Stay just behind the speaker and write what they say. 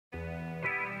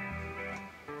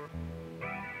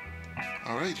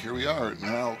Alright, here we are.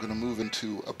 Now going to move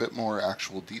into a bit more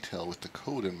actual detail with the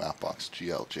code in Mapbox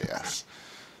GL JS.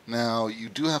 Now, you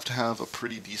do have to have a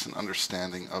pretty decent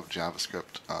understanding of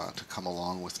JavaScript to come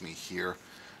along with me here.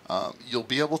 You'll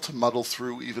be able to muddle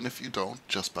through even if you don't,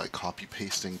 just by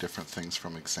copy-pasting different things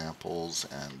from examples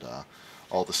and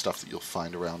all the stuff that you'll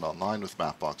find around online with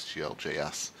Mapbox GL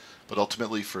JS. But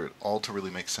ultimately, for it all to really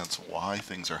make sense why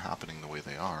things are happening the way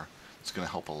they are, it's going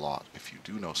to help a lot if you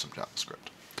do know some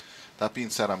JavaScript. That being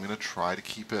said, I'm going to try to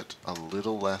keep it a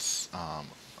little less,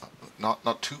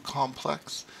 not too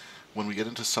complex. When we get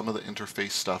into some of the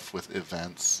interface stuff with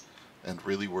events and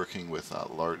really working with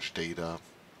large data,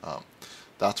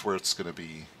 that's where it's going to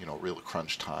be, real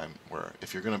crunch time, where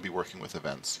if you're going to be working with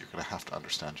events, you're going to have to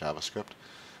understand JavaScript.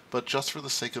 But just for the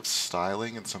sake of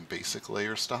styling and some basic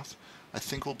layer stuff, I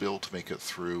think we'll be able to make it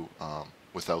through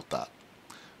without that.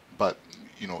 But,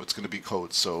 it's going to be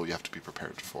code, so you have to be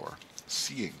prepared for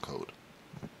seeing code.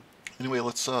 Anyway,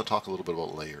 let's talk a little bit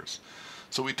about layers.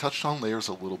 So we touched on layers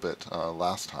a little bit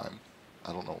last time.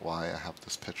 I don't know why I have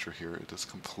this picture here. It is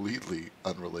completely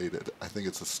unrelated. I think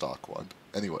it's a stock one.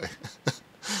 Anyway,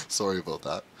 sorry about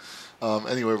that.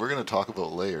 Anyway, we're going to talk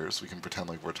about layers. We can pretend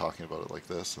like we're talking about it like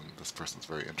this, and this person's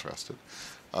very interested.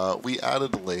 We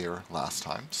added a layer last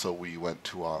time, so we went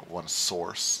to one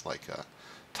source, like a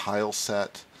tile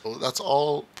set. So that's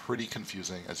all pretty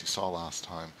confusing, as you saw last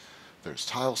time. There's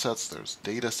tile sets, there's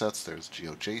data sets, there's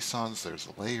GeoJSONs, there's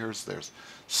layers, there's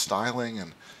styling,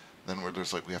 and then where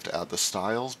there's we have to add the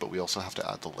styles, but we also have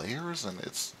to add the layers, and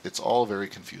it's all very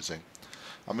confusing.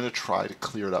 I'm going to try to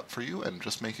clear it up for you and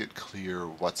just make it clear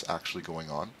what's actually going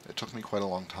on. It took me quite a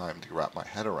long time to wrap my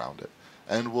head around it,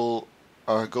 and we'll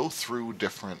go through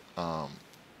different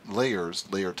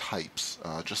layer types,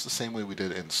 just the same way we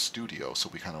did in Studio. So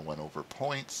we kind of went over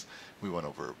points, we went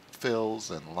over fills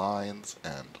and lines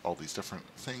and all these different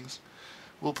things.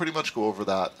 We'll pretty much go over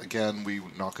that. Again, we're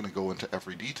not going to go into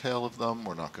every detail of them.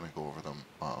 We're not going to go over them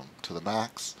to the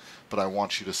max, but I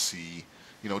want you to see,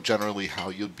 generally how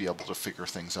you'd be able to figure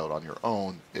things out on your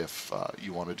own if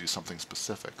you want to do something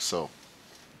specific. So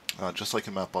just like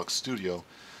in Mapbox Studio,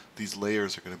 these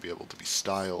layers are going to be able to be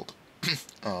styled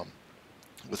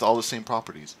with all the same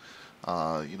properties.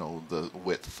 The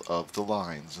width of the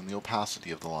lines and the opacity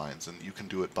of the lines, and you can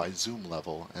do it by zoom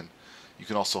level, and you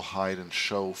can also hide and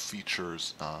show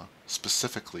features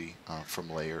specifically from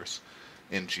layers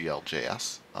in GL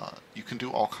JS. You can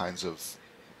do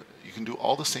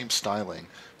all the same styling,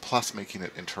 plus making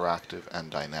it interactive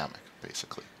and dynamic,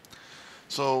 basically.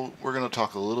 So we're going to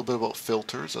talk a little bit about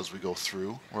filters as we go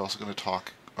through. We're also going to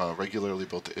talk regularly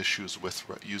about the issues with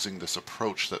using this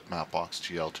approach that Mapbox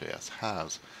GL JS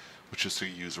has, which is to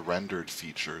use rendered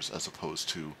features as opposed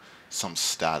to some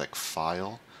static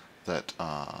file that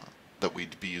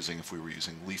we'd be using if we were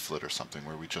using Leaflet or something,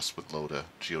 where we just would load a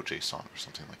GeoJSON or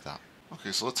something like that.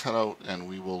 Okay, so let's head out and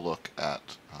we will look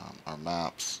at our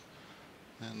maps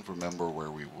and remember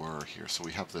where we were here. So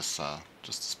we have this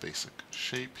just this basic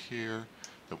shape here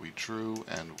that we drew,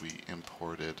 and we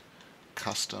imported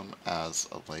custom as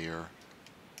a layer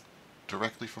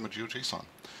directly from a GeoJSON.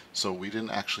 So we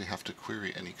didn't actually have to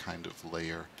query any kind of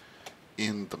layer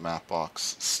in the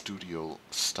Mapbox Studio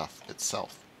stuff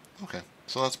itself. Okay,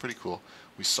 so that's pretty cool.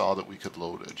 We saw that we could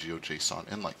load a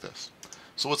GeoJSON in like this.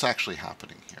 So what's actually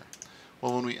happening here?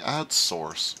 Well, when we add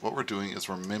source, what we're doing is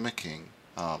we're mimicking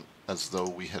as though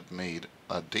we had made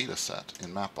a data set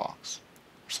in Mapbox,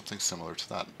 or something similar to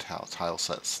that, tile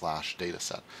set / data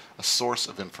set, a source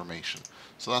of information.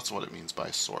 So that's what it means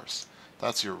by source.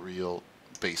 That's your real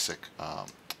basic,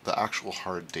 the actual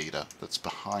hard data that's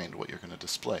behind what you're going to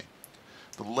display.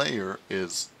 The layer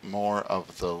is more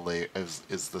of the layer,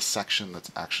 is the section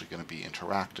that's actually going to be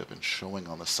interactive and showing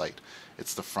on the site.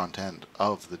 It's the front end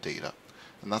of the data,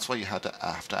 and that's why you have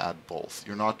to add both.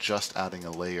 You're not just adding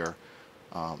a layer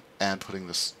and putting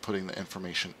the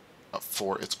information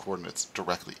for its coordinates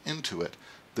directly into it.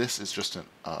 This is just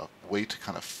a way to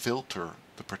kind of filter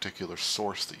the particular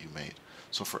source that you made.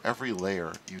 So for every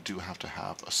layer, you do have to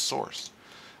have a source.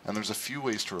 And there's a few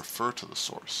ways to refer to the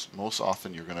source. Most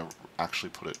often you're going to actually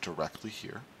put it directly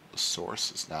here. The source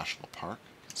is National Park.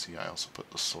 You can see I also put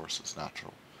the source as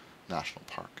National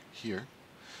Park here.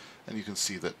 And you can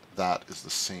see that that is the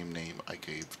same name I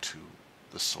gave to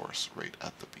the source right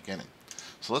at the beginning.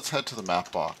 So let's head to the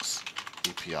Mapbox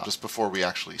API just before we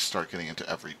actually start getting into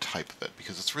every type of it,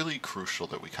 because it's really crucial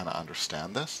that we kind of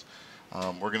understand this.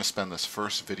 We're going to spend this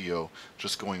first video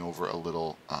just going over a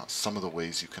little some of the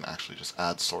ways you can actually just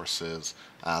add sources,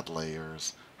 add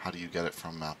layers, how do you get it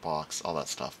from Mapbox, all that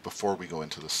stuff, before we go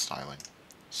into the styling.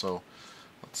 So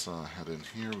let's head in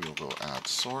here. We'll go add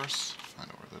source, find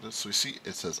out where that is. So we see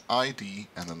it says ID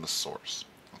and then the source.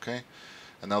 Okay,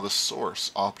 and now the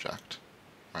source object,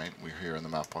 right? We're here in the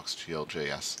Mapbox GL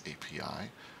JS API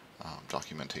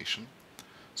documentation.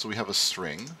 So we have a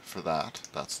string for that.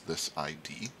 That's this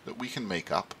ID that we can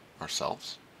make up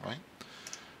ourselves, right?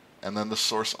 And then the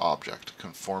source object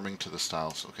conforming to the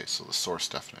styles. Okay, so the source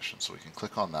definition. So we can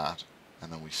click on that,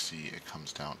 and then we see it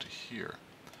comes down to here.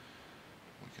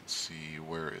 We can see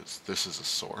this is a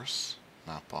source,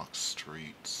 Mapbox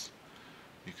Streets.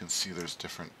 You can see there's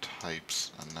different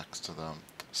types next to them.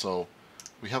 So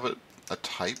we have a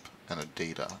type and a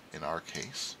data in our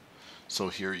case. So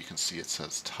here you can see it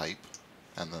says type,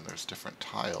 and then there's different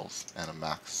tiles and a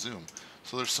max zoom.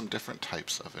 So there's some different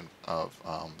types of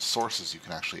sources you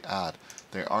can actually add.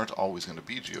 They aren't always going to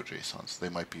be GeoJSONs. They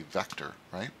might be vector,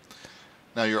 right?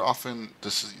 Now you're often,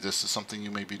 this is something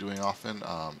you may be doing often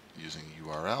using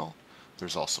URL.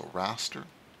 There's also raster.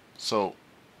 So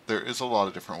there is a lot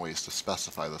of different ways to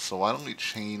specify this. So why don't we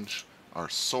change our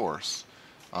source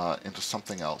into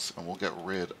something else, and we'll get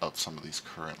rid of some of these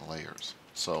current layers.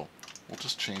 So we'll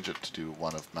just change it to do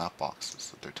one of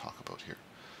Mapboxes that they talk about here.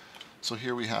 So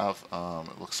here we have,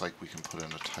 it looks like we can put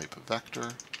in a type of vector.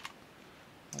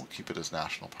 We'll keep it as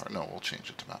national park. No, we'll change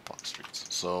it to Mapbox Streets.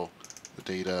 So the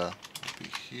data will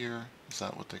be here. Is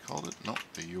that what they called it? No,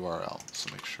 the URL.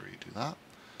 So make sure you do that.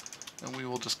 And we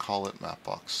will just call it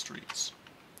Mapbox Streets.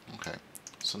 Okay,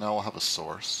 so now we'll have a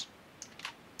source.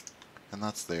 And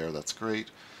that's there, that's great.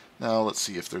 Now let's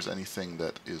see if there's anything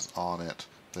that is on it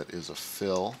that is a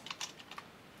fill.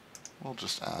 We'll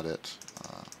just add it,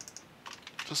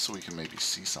 just so we can maybe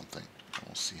see something. And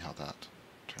we'll see how that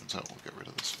turns out. We'll get rid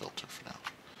of this filter for now.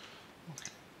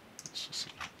 Okay, let's just see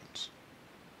what happens.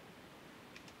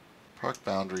 Park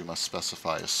boundary must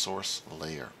specify a source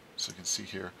layer. So you can see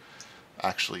here,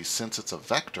 actually, since it's a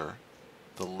vector,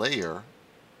 the layer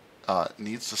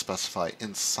needs to specify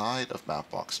inside of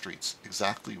Mapbox Streets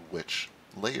exactly which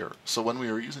layer. So when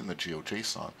we were using the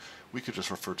GeoJSON, we could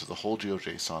just refer to the whole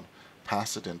GeoJSON,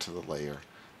 pass it into the layer,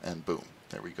 and boom,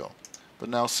 there we go. But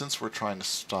now since we're trying to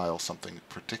style something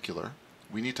particular,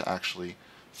 we need to actually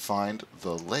find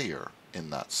the layer in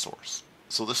that source.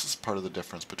 So this is part of the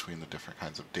difference between the different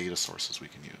kinds of data sources we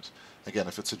can use. Again,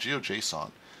 if it's a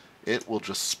GeoJSON, it will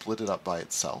just split it up by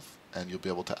itself, and you'll be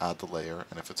able to add the layer,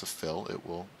 and if it's a fill, it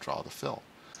will draw the fill.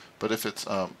 But if it's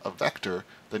a vector,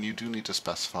 then you do need to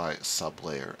specify a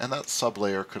sublayer, and that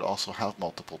sublayer could also have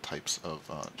multiple types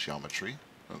of geometry,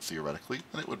 theoretically,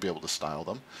 and it would be able to style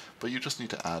them, but you just need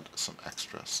to add some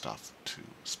extra stuff to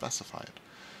specify it.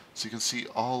 So you can see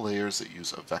all layers that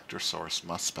use a vector source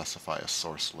must specify a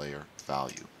source layer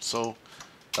value. So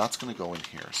that's going to go in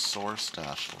here,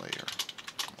 source-layer.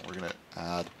 We're going to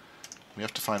add, we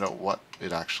have to find out what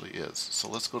it actually is. So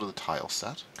let's go to the tile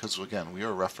set, because again, we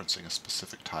are referencing a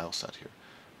specific tile set here.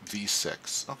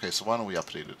 V6. Okay, so why don't we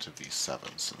update it to V7,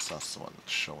 since that's the one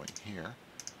that's showing here.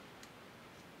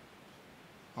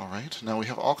 Alright, now we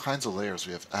have all kinds of layers.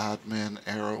 We have admin,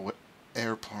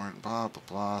 airport, blah, blah,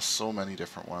 blah, so many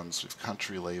different ones. We have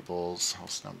country labels,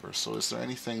 house numbers. So is there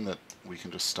anything that we can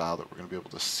just style that we're going to be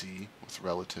able to see with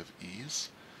relative ease?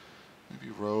 Maybe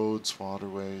roads,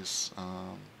 waterways.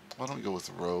 Why don't we go with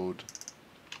road?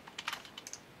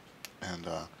 And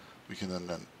we can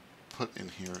then put in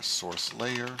here source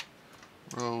layer,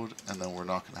 road, and then we're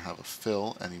not going to have a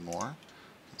fill anymore.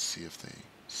 Let's see if they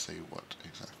say what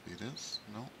exactly it is.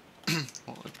 No.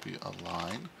 Well, it'd be a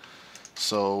line.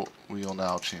 So we'll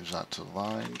now change that to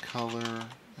line color,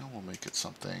 and we'll make it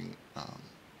something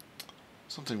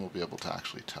something we'll be able to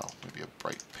actually tell. Maybe a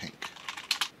bright pink.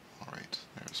 Alright,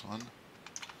 there's one.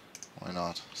 Why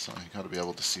not? So you got to be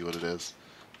able to see what it is.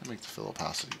 And make the fill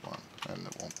opacity 1, and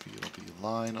it won't be, it'll be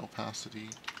line opacity.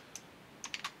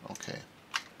 Okay.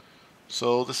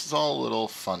 So this is all a little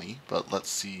funny, but let's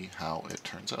see how it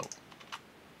turns out.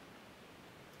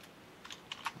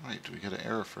 Alright, do we get an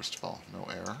error first of all? No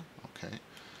error. Okay.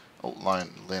 Oh, line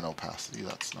opacity,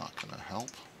 that's not going to help.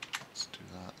 Let's do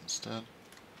that instead.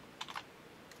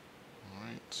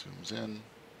 Alright, zooms in.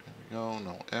 There we go,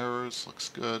 no errors, looks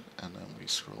good. And then we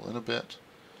scroll in a bit.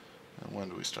 And when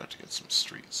do we start to get some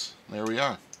streets? There we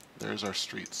are. There's our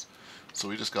streets. So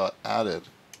we just got added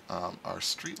our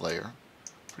street layer,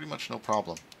 pretty much no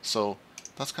problem. So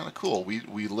that's kind of cool. We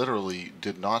literally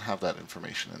did not have that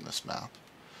information in this map.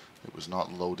 It was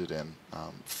not loaded in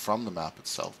from the map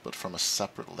itself, but from a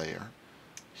separate layer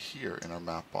here in our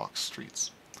Mapbox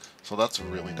Streets. So that's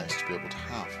really nice to be able to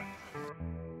have.